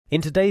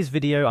In today's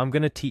video, I'm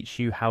going to teach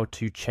you how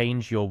to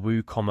change your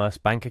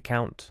Woocommerce bank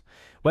account.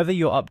 Whether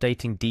you're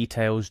updating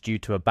details due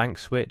to a bank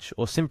switch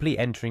or simply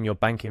entering your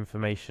bank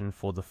information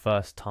for the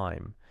first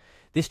time,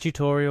 this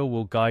tutorial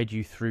will guide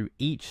you through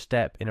each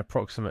step in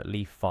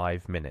approximately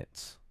 5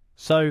 minutes.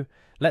 So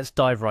let's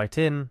dive right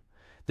in.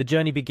 The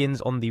journey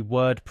begins on the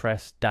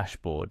WordPress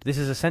dashboard. This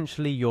is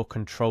essentially your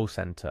control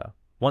center.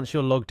 Once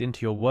you're logged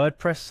into your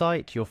WordPress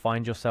site, you'll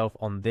find yourself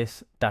on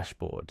this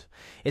dashboard.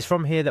 It's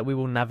from here that we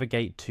will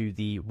navigate to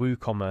the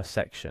WooCommerce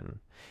section.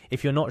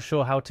 If you're not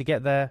sure how to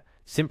get there,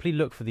 simply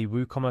look for the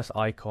WooCommerce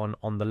icon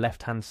on the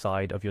left-hand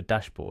side of your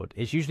dashboard.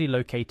 It's usually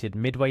located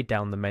midway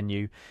down the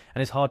menu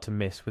and is hard to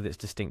miss with its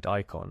distinct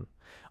icon.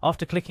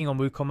 After clicking on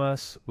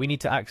WooCommerce, we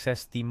need to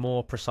access the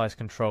more precise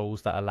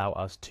controls that allow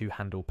us to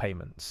handle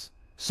payments.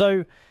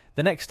 So,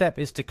 the next step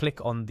is to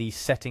click on the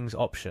Settings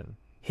option.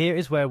 Here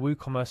is where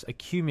WooCommerce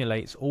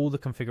accumulates all the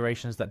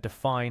configurations that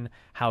define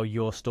how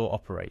your store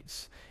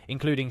operates,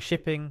 including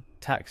shipping,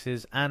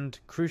 taxes, and,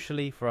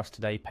 crucially for us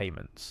today,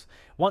 payments.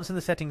 Once in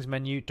the settings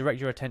menu, direct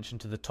your attention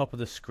to the top of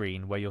the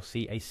screen where you'll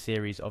see a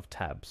series of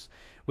tabs.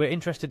 We're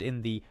interested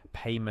in the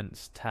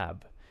Payments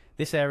tab.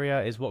 This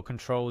area is what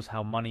controls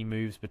how money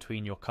moves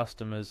between your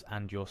customers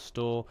and your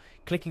store.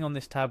 Clicking on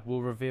this tab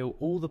will reveal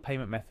all the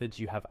payment methods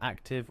you have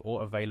active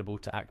or available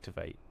to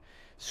activate.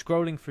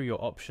 Scrolling through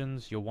your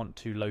options, you'll want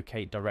to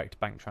locate direct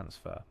bank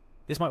transfer.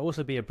 This might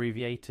also be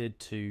abbreviated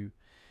to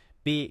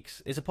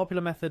BX. It's a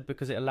popular method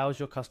because it allows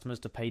your customers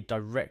to pay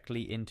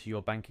directly into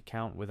your bank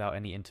account without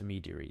any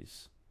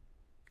intermediaries.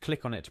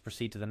 Click on it to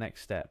proceed to the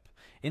next step.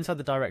 Inside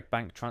the direct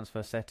bank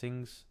transfer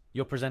settings,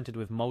 you're presented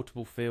with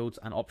multiple fields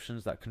and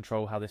options that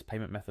control how this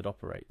payment method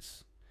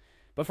operates.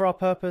 But for our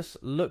purpose,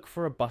 look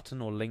for a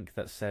button or link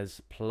that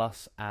says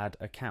plus add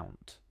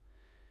account.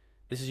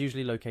 This is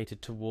usually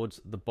located towards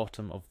the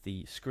bottom of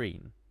the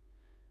screen.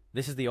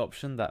 This is the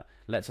option that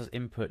lets us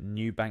input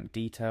new bank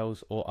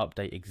details or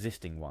update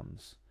existing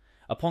ones.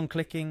 Upon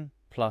clicking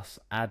plus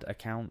add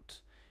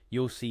account,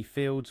 you'll see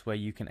fields where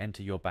you can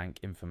enter your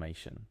bank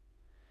information.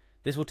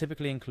 This will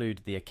typically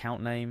include the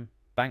account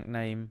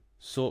name,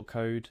 sort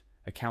code,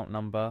 account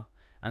number,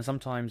 and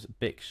sometimes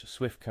BICS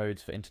Swift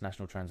codes for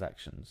international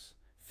transactions.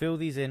 Fill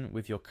these in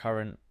with your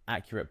current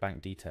accurate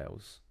bank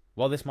details.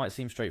 While this might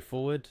seem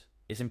straightforward,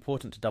 it's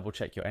important to double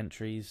check your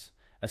entries.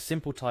 A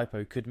simple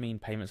typo could mean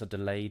payments are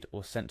delayed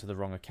or sent to the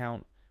wrong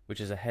account,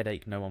 which is a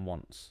headache no one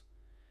wants.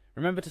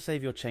 Remember to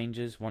save your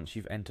changes once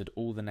you've entered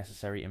all the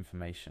necessary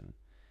information.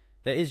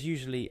 There is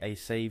usually a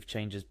Save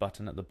Changes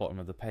button at the bottom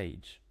of the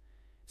page.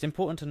 It's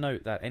important to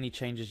note that any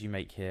changes you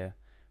make here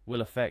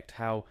will affect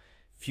how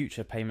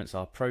future payments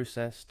are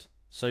processed,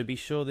 so be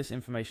sure this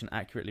information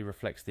accurately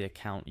reflects the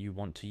account you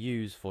want to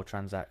use for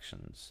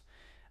transactions.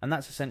 And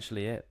that's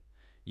essentially it.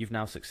 You've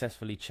now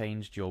successfully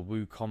changed your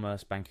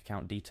WooCommerce bank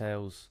account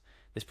details.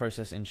 This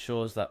process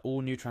ensures that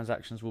all new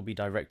transactions will be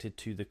directed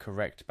to the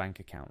correct bank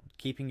account,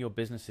 keeping your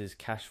business's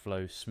cash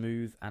flow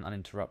smooth and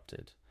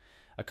uninterrupted.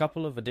 A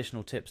couple of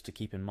additional tips to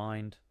keep in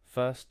mind.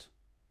 First,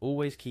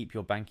 always keep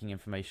your banking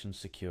information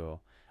secure.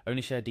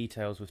 Only share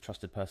details with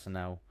trusted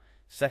personnel.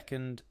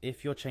 Second,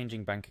 if you're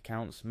changing bank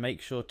accounts,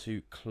 make sure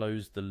to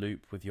close the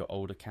loop with your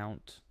old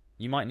account.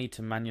 You might need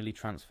to manually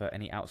transfer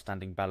any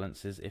outstanding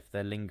balances if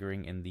they're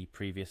lingering in the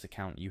previous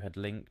account you had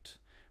linked.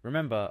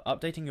 Remember,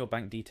 updating your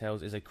bank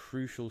details is a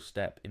crucial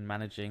step in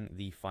managing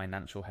the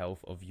financial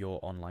health of your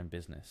online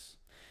business.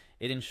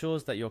 It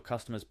ensures that your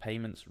customers'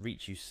 payments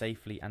reach you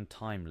safely and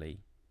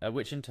timely,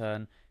 which in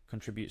turn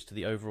contributes to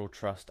the overall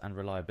trust and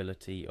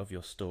reliability of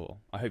your store.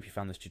 I hope you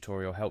found this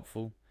tutorial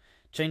helpful.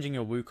 Changing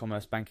your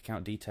WooCommerce bank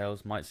account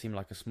details might seem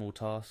like a small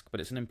task, but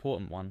it's an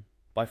important one.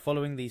 By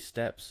following these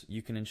steps,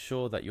 you can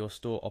ensure that your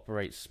store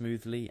operates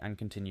smoothly and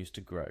continues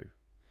to grow.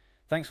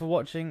 Thanks for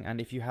watching,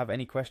 and if you have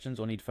any questions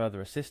or need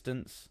further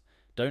assistance,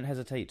 don't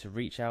hesitate to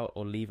reach out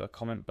or leave a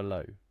comment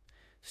below.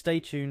 Stay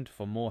tuned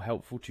for more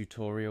helpful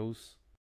tutorials.